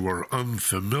those who are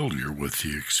unfamiliar with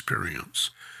the experience.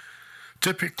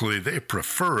 Typically, they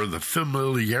prefer the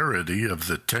familiarity of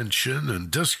the tension and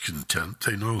discontent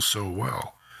they know so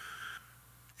well.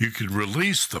 You can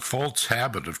release the false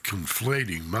habit of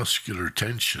conflating muscular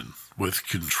tension with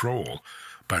control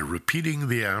by repeating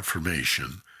the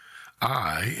affirmation,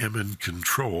 I am in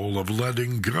control of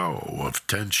letting go of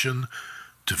tension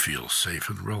to feel safe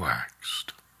and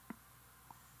relaxed.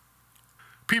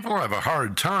 People have a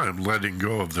hard time letting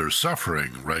go of their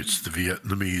suffering, writes the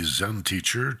Vietnamese Zen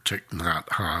teacher Thich Nhat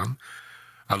Hanh.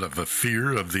 Out of a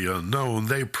fear of the unknown,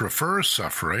 they prefer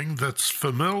suffering that's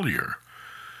familiar.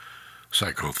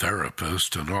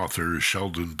 Psychotherapist and author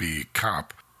Sheldon B.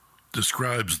 Kopp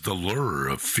describes the lure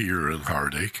of fear and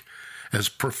heartache as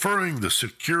preferring the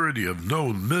security of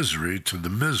known misery to the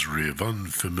misery of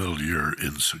unfamiliar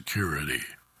insecurity.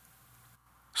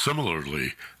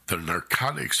 Similarly, the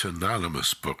Narcotics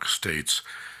Anonymous book states,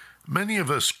 many of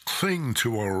us cling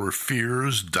to our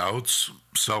fears, doubts,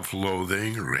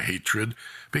 self-loathing, or hatred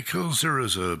because there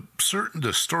is a certain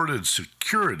distorted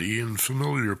security in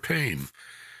familiar pain.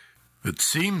 It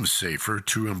seems safer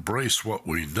to embrace what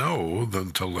we know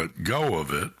than to let go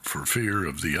of it for fear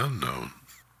of the unknown.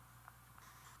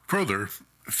 Further,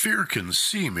 fear can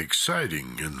seem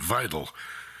exciting and vital.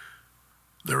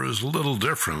 There is little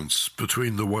difference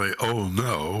between the way "oh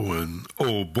no" and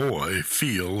 "oh boy"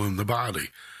 feel in the body.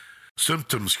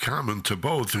 Symptoms common to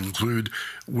both include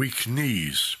weak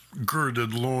knees,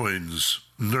 girded loins,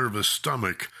 nervous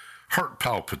stomach, heart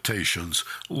palpitations,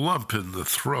 lump in the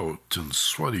throat, and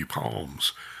sweaty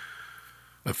palms.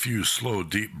 A few slow,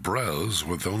 deep breaths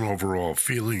with an overall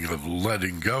feeling of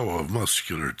letting go of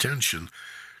muscular tension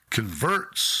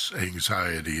converts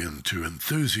anxiety into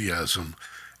enthusiasm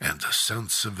and a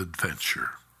sense of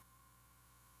adventure.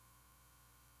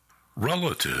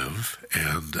 Relative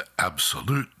and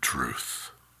absolute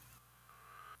truth.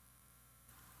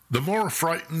 The more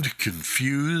frightened,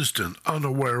 confused, and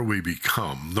unaware we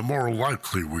become, the more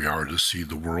likely we are to see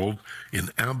the world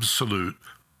in absolute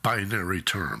binary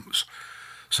terms.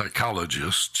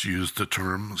 Psychologists use the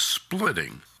term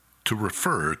splitting to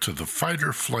refer to the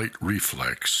fight-or-flight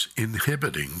reflex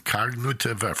inhibiting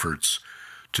cognitive efforts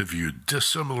to view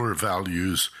dissimilar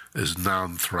values as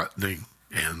non-threatening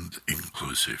and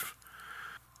inclusive.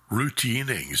 Routine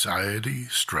anxiety,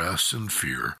 stress, and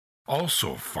fear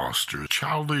also foster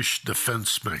childish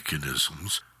defense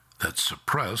mechanisms that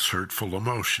suppress hurtful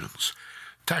emotions.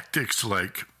 Tactics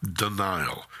like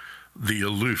denial, the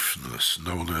aloofness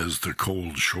known as the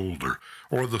cold shoulder,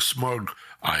 or the smug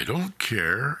 "I don't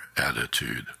care"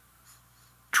 attitude.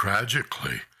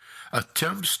 Tragically,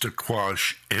 attempts to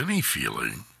quash any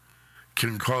feeling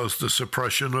can cause the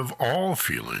suppression of all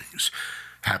feelings,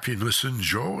 happiness and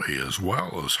joy, as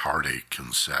well as heartache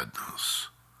and sadness.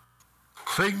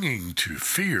 Clinging to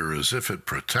fear as if it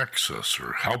protects us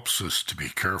or helps us to be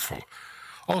careful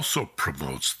also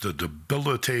promotes the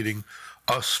debilitating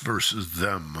us versus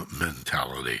them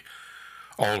mentality.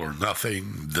 All or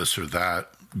nothing, this or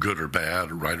that, good or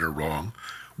bad, right or wrong,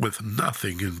 with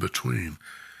nothing in between.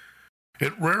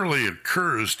 It rarely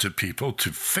occurs to people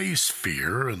to face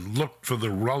fear and look for the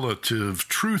relative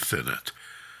truth in it.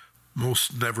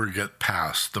 Most never get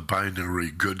past the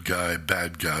binary good guy,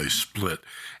 bad guy split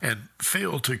and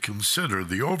fail to consider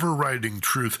the overriding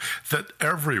truth that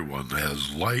everyone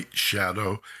has light,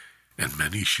 shadow, and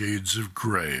many shades of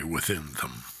gray within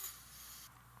them.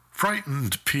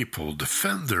 Frightened people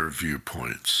defend their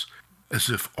viewpoints as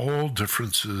if all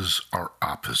differences are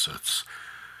opposites.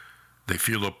 They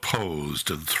feel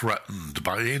opposed and threatened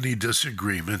by any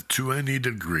disagreement to any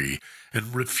degree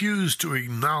and refuse to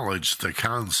acknowledge the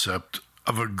concept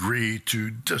of agree to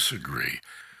disagree.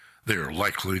 They are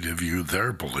likely to view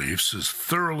their beliefs as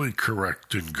thoroughly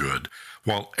correct and good,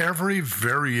 while every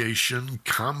variation,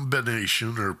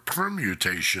 combination, or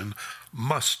permutation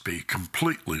must be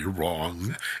completely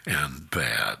wrong and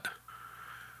bad.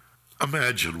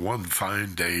 Imagine one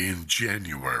fine day in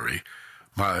January,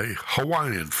 my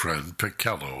Hawaiian friend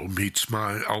Pikello meets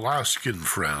my Alaskan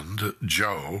friend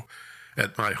Joe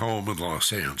at my home in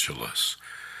Los Angeles.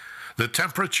 The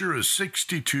temperature is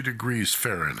 62 degrees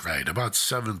Fahrenheit, about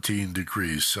 17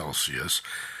 degrees Celsius.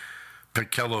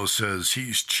 Pikello says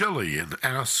he's chilly and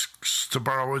asks to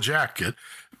borrow a jacket.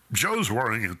 Joe's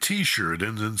wearing a t-shirt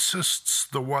and insists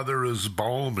the weather is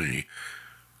balmy.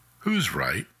 Who's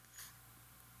right?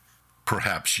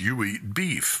 Perhaps you eat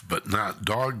beef, but not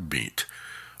dog meat.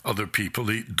 Other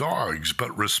people eat dogs,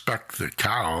 but respect the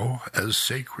cow as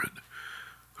sacred.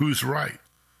 Who's right?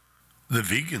 The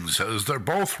vegan says they're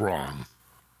both wrong.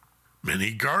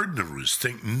 Many gardeners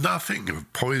think nothing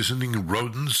of poisoning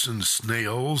rodents and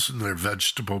snails in their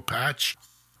vegetable patch,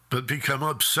 but become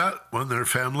upset when their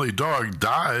family dog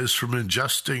dies from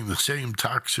ingesting the same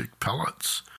toxic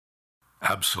pellets.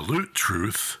 Absolute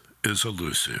truth is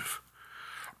elusive.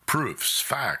 Proofs,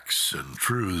 facts, and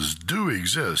truths do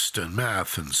exist in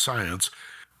math and science,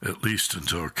 at least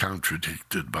until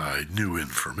contradicted by new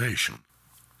information.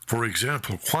 For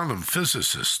example, quantum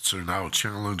physicists are now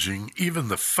challenging even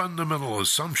the fundamental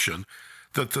assumption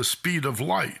that the speed of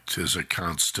light is a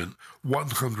constant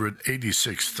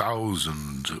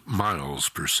 186,000 miles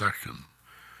per second.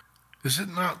 Is it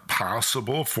not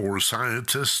possible for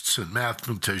scientists and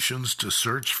mathematicians to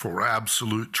search for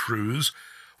absolute truths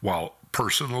while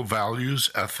personal values,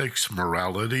 ethics,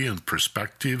 morality, and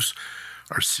perspectives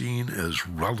are seen as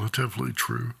relatively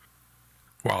true?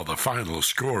 While the final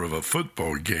score of a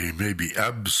football game may be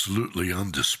absolutely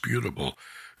undisputable,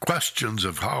 questions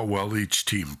of how well each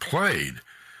team played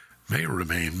may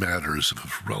remain matters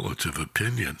of relative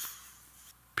opinion.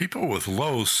 People with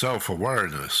low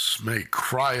self-awareness may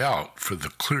cry out for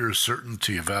the clear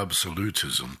certainty of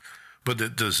absolutism, but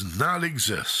it does not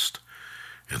exist.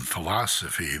 In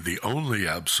philosophy, the only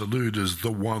absolute is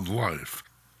the one life,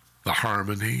 the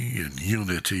harmony and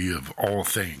unity of all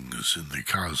things in the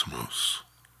cosmos.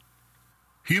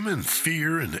 Human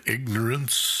fear and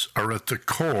ignorance are at the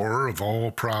core of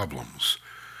all problems,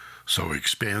 so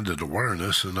expanded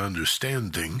awareness and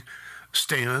understanding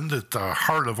stand at the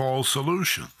heart of all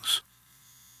solutions.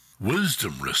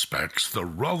 Wisdom respects the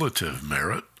relative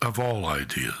merit of all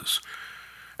ideas.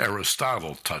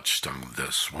 Aristotle touched on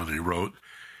this when he wrote,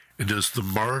 "It is the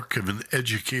mark of an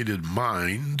educated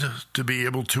mind to be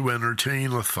able to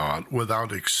entertain a thought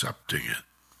without accepting it."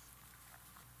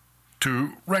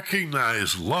 To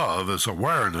recognize love as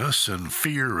awareness and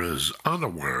fear as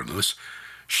unawareness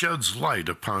sheds light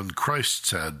upon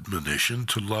Christ's admonition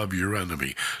to love your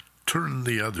enemy, turn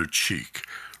the other cheek,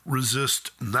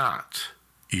 resist not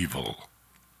evil.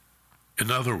 In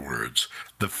other words,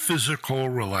 the physical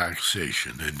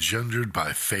relaxation engendered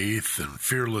by faith and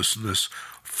fearlessness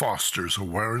fosters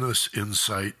awareness,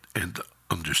 insight, and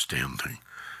understanding.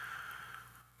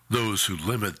 Those who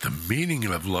limit the meaning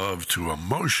of love to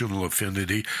emotional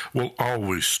affinity will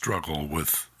always struggle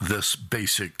with this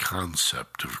basic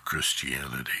concept of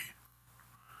Christianity.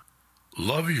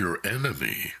 Love your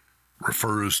enemy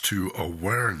refers to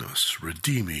awareness,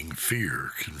 redeeming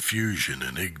fear, confusion,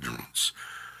 and ignorance.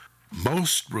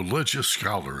 Most religious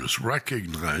scholars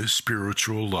recognize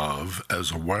spiritual love as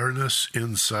awareness,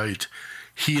 insight,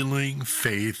 healing,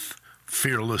 faith,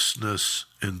 fearlessness,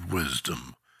 and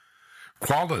wisdom.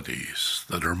 Qualities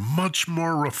that are much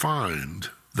more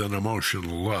refined than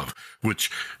emotional love, which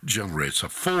generates a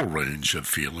full range of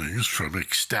feelings from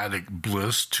ecstatic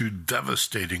bliss to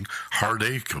devastating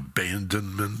heartache,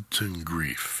 abandonment, and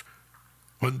grief.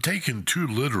 When taken too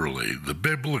literally, the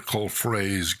biblical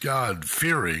phrase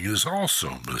God-fearing is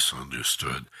also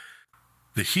misunderstood.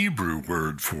 The Hebrew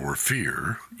word for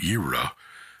fear, yirah,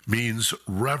 means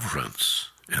reverence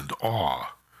and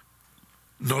awe.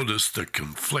 Notice the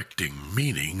conflicting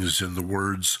meanings in the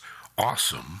words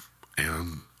awesome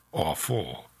and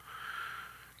awful.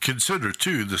 Consider,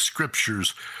 too, the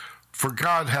scriptures, "For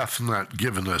God hath not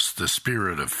given us the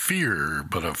spirit of fear,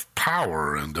 but of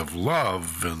power and of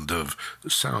love and of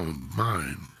sound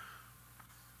mind."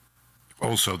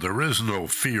 Also, there is no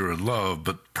fear in love,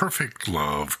 but perfect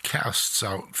love casts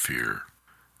out fear.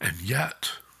 And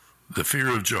yet, the fear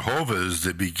of Jehovah is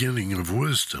the beginning of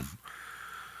wisdom.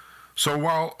 So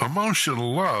while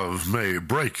emotional love may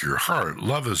break your heart,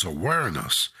 love as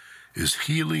awareness is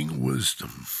healing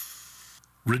wisdom,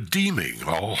 redeeming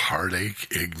all heartache,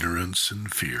 ignorance,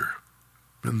 and fear.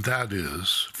 And that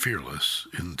is fearless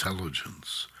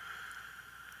intelligence.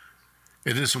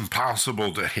 It is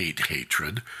impossible to hate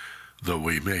hatred, though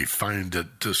we may find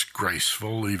it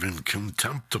disgraceful, even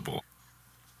contemptible.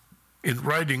 In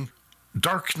writing,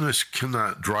 darkness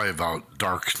cannot drive out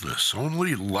darkness.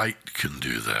 Only light can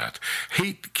do that.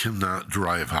 Hate cannot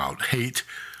drive out hate.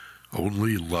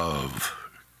 Only love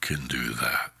can do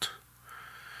that.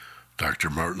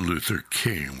 Dr. Martin Luther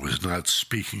King was not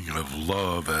speaking of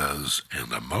love as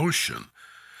an emotion,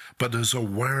 but as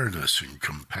awareness and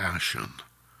compassion.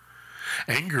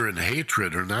 Anger and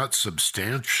hatred are not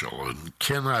substantial and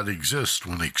cannot exist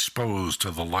when exposed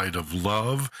to the light of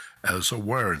love as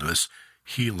awareness,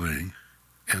 healing,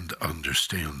 and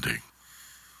understanding.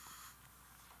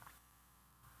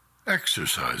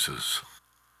 Exercises.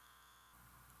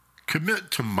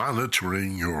 Commit to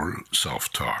monitoring your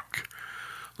self-talk.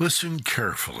 Listen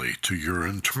carefully to your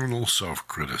internal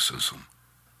self-criticism.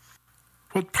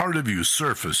 What part of you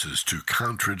surfaces to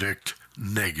contradict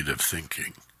negative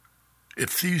thinking?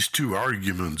 If these two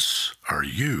arguments are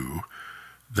you,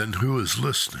 then who is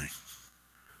listening?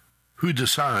 Who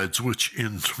decides which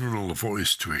internal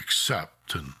voice to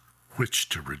accept and which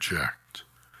to reject?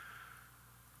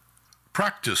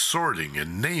 Practice sorting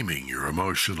and naming your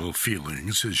emotional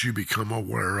feelings as you become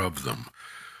aware of them.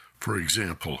 For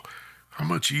example, how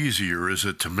much easier is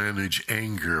it to manage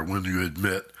anger when you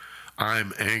admit,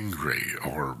 "I'm angry,"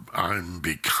 or "I'm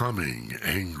becoming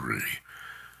angry"?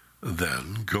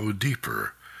 Then go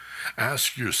deeper.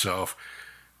 Ask yourself,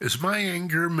 is my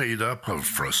anger made up of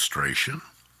frustration?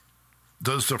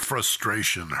 Does the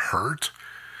frustration hurt?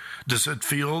 Does it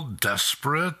feel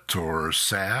desperate or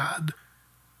sad?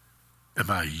 Am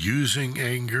I using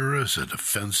anger as a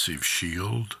defensive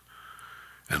shield?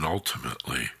 And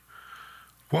ultimately,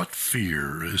 what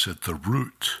fear is at the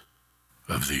root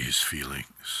of these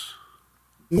feelings?